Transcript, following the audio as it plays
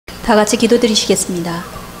다 같이 기도드리시겠습니다.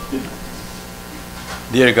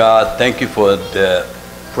 Dear God, thank you for the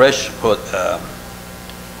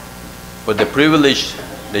for the privilege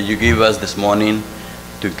that you give us this morning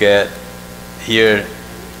to get here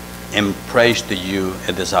and praise to you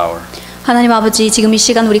at this hour. 하나님 아버지, 지금 이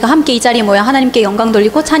시간 우리가 함께 이 자리에 모여 하나님께 영광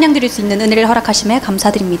돌리고 찬양 드릴 수 있는 은혜를 허락하심에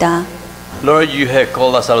감사드립니다. Lord, you have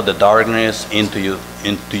called us out of the darkness into your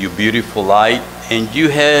beautiful light, and you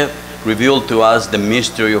have revealed to us the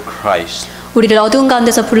mystery of Christ. 우리를 어두운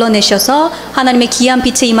가운데서 불러내셔서 하나님의 귀한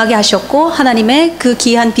빛에 임하게 하셨고 하나님의 그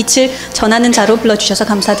귀한 빛을 전하는 자로 불러주셔서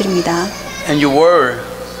감사드립니다. And your word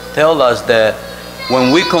tells us that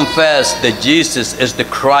when we confess that Jesus is the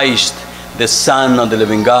Christ, the Son of the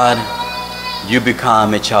living God, you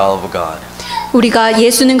become a child of God. 우리가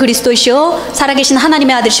예수는 그리스도시요 살아계신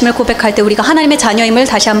하나님의 아들심을 고백할 때 우리가 하나님의 자녀임을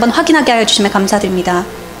다시 한번 확인하게 하여 주심에 감사드립니다.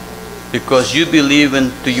 Because you believe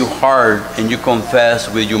into your heart and you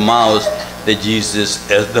confess with your mouth that Jesus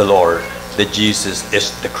is the Lord, that Jesus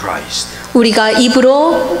is the Christ. 우리가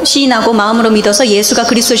입으로 시인하고 마음으로 믿어서 예수가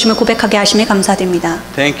그리스도심을 고백하게 하심에 감사드립니다.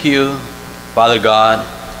 Thank you, Father God,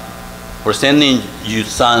 for sending your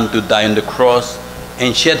Son to die on the cross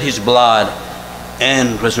and shed His blood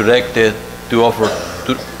and resurrected to offer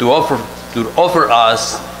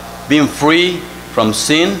us being free from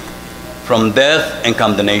sin, from death and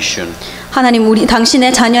condemnation. 하나님,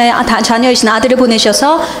 당신의 자녀이신 아들을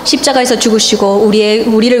보내셔서 십자가에서 죽으시고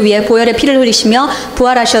우리를 위해 보혈의 피를 흘리시며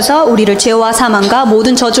부활하셔서 우리를 죄와 사망과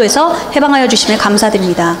모든 저주에서 해방하여 주심에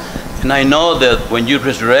감사드립니다. And I know that when you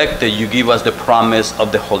resurrected, you give us the promise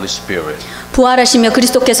of the Holy Spirit. 부활하시며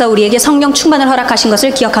그리스도께서 우리에게 성령 충만을 허락하신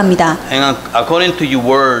것을 기억합니다. And according to your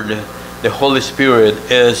word, the Holy Spirit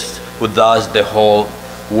is who does the whole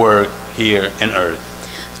work here in earth.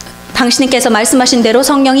 당신께서 말씀하신 대로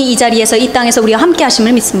성령이 이 자리에서 이 땅에서 우리와 함께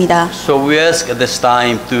하심을 믿습니다. So we ask at this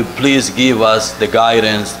time to please give us the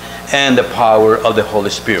guidance and the power of the Holy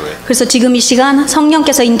Spirit. 그래서 지금 이 시간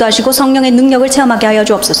성령께서 인도하시고 성령의 능력을 체험하게 하여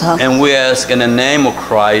주옵소서. And we ask in the name of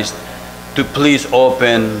Christ to please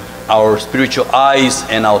open our spiritual eyes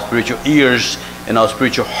and our spiritual ears and our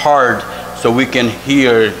spiritual heart so we can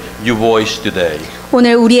hear your voice today.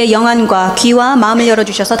 오늘 우리의 영안과 귀와 마음을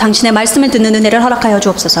열어주셔서 당신의 말씀을 듣는 은혜를 허락하여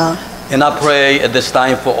주옵소서. And I pray at this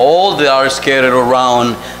time for all that are scattered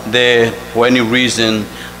around there for any reason,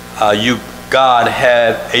 God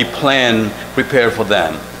have a plan prepared for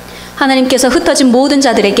them. 하나님께서 흩어진 모든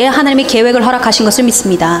자들에게 하나님의 계획을 허락하신 것을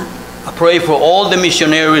믿습니다. I pray for all the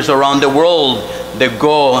missionaries around the world that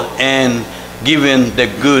go and giving the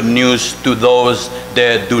good news to those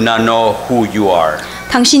that do not know who you are.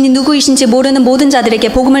 당신이 누구이신지 모르는 모든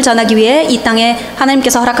자들에게 복음을 전하기 위해 이 땅에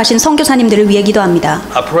하나님께서 허락하신 선교사님들을 위해 기도합니다.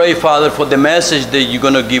 I pray, Father, for the message that you're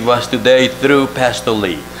going to give us today through Pastor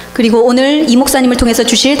Lee. 그리고 오늘 이 목사님을 통해서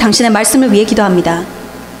주실 당신의 말씀을 위해 기도합니다.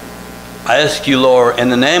 I ask you, Lord, in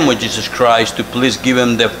the name of Jesus Christ, to please give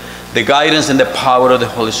him the guidance and the power of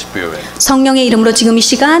the Holy Spirit. 성령의 이름으로 지금 이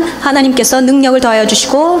시간 하나님께서 능력을 더하여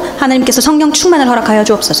주시고 하나님께서 성령 충만을 허락하여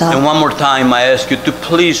주옵소서. And one more time, I ask you to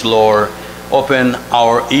please, Lord, open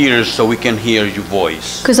our ears so we can hear your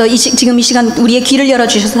voice. 그래서 지금 이 시간 우리의 귀를 열어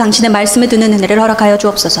주셔서 당신의 말씀을 듣는 은혜를 허락하여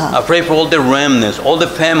주옵소서. I pray for all the remnants, all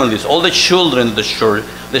the families, all the children of this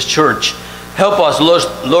church. Help us,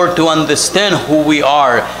 Lord, to understand who we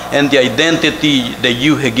are and the identity that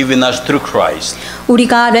you have given us through Christ.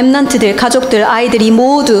 우리가 렘넌트들, 가족들, 아이들이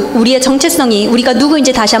모두 우리의 정체성이 우리가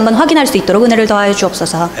누구인지 다시 한번 확인할 수 있도록 은혜를 더하여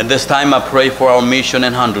주옵소서. At this time, I pray for our mission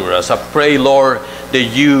in Honduras. I pray, Lord,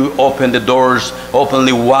 that you open the doors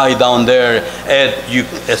openly wide down there,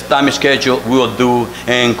 as time schedule we will do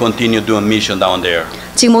and continue doing mission down there.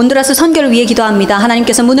 지금 온두라스 선교를 위해 기도합니다.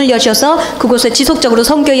 하나님께서 문을 여셔서 그곳에 지속적으로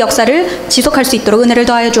선교의 역사를 지속할 수 있도록 은혜를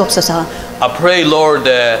더하여 주옵소서. I pray, Lord,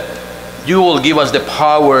 that you will give us the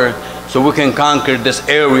power so we can conquer this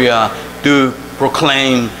area to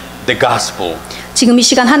proclaim the gospel. 지금 이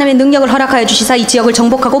시간 하나님의 능력을 허락하여 주시사 이 지역을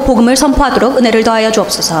정복하고 복음을 선포하도록 은혜를 더하여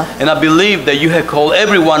주옵소서. And I believe that you have called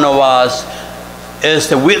every one of us as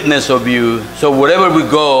the witness of you. So wherever we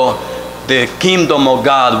go, the kingdom of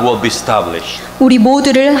God will be established. 우리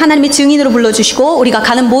모두를 하나님의 증인으로 불러주시고 우리가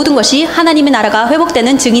가는 모든 것이 하나님의 나라가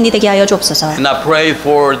회복되는 증인이 되게 하여 주옵소서. And I pray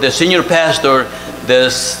for the senior pastor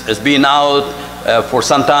that has been out for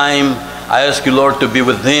some time. I ask you, Lord, to be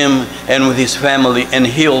with him and with his family and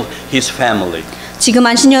heal his family. 지금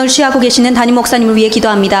안신년을 취하고 계시는 담임 목사님을 위해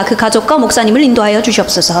기도합니다. 그 가족과 목사님을 인도하여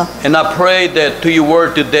주시옵소서. And I pray that to your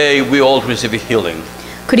word today we all receive healing.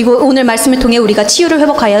 그리고 오늘 말씀을 통해 우리가 치유를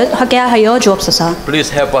회복하게 하여 주옵소서.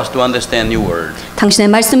 Please help us to understand your word. 당신의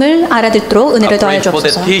말씀을 알아듣도록 I 은혜를 pray 더하여 for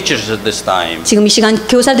the 주옵소서. teachers at this time. 지금 이 시간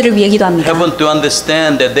교사들을 위해 기도합니다. Help them to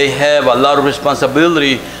understand that they have a lot of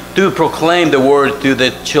responsibility to proclaim the word to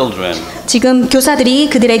the children. 지금 교사들이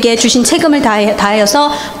그들에게 주신 책임을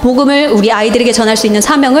다하여서 복음을 우리 아이들에게 전할 수 있는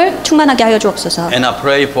사명을 충만하게 하여 주옵소서. And I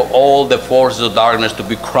pray for all the forces of darkness to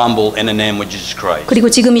be crumbled in the name of Jesus Christ. 그리고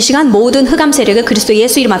지금 이 시간 모든 흑암 세력을 그리스도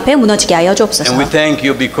예수 이름 앞에 무너지게 하여 주옵소서. And we thank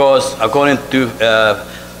you because according to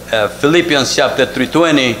Philippians chapter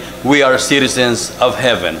 3:20, we are citizens of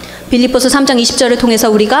heaven. 빌립보서 3장 20절을 통해서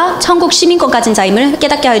우리가 천국 시민권 가진 자임을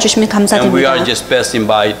깨닫게 하여 주시면 And we are 감사드립니다. just passing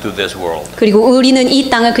by to this world. 그리고 우리는 이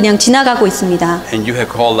땅을 그냥 지나가고 있습니다. And you have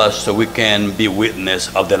called us so we can be witness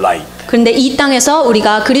of the light. 그런데 이 땅에서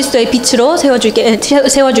우리가 그리스도의 빛으로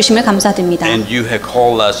세워주심을 감사드립니다. And you have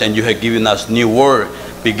called us and you have given us new word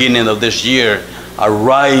beginning of this year.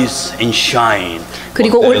 Arise and shine.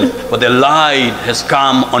 그리고 For the light has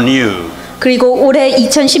come on you. 그리고 올해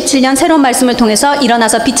 2017년 새로운 말씀을 통해서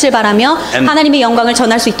일어나서 빛을 발하며 하나님의 영광을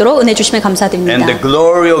전할 수 있도록 은혜 주심을 감사드립니다. And the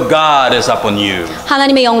glory of God is upon you.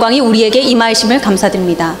 하나님의 영광이 우리에게 임하심을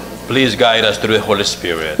감사드립니다. Please guide us through the Holy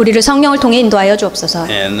Spirit. 우리를 성령을 통해 인도하여 주옵소서.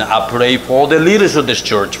 And I pray for the leaders of this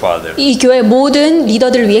church, Father. 이 교회 모든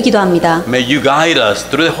리더들을 위해 기도합니다. May you guide us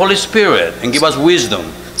through the Holy Spirit and give us wisdom.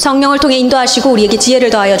 성령을 통해 인도하시고 우리에게 지혜를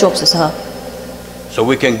더하여 주옵소서. So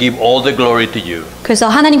we can give all the glory to you. 그래서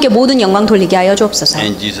하나님께 모든 영광 돌리게 하여 주옵소서.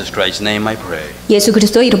 In Jesus Christ's name I pray. 예수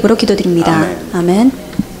그리스도의 이름으로 기도드립니다. 아멘. 아멘.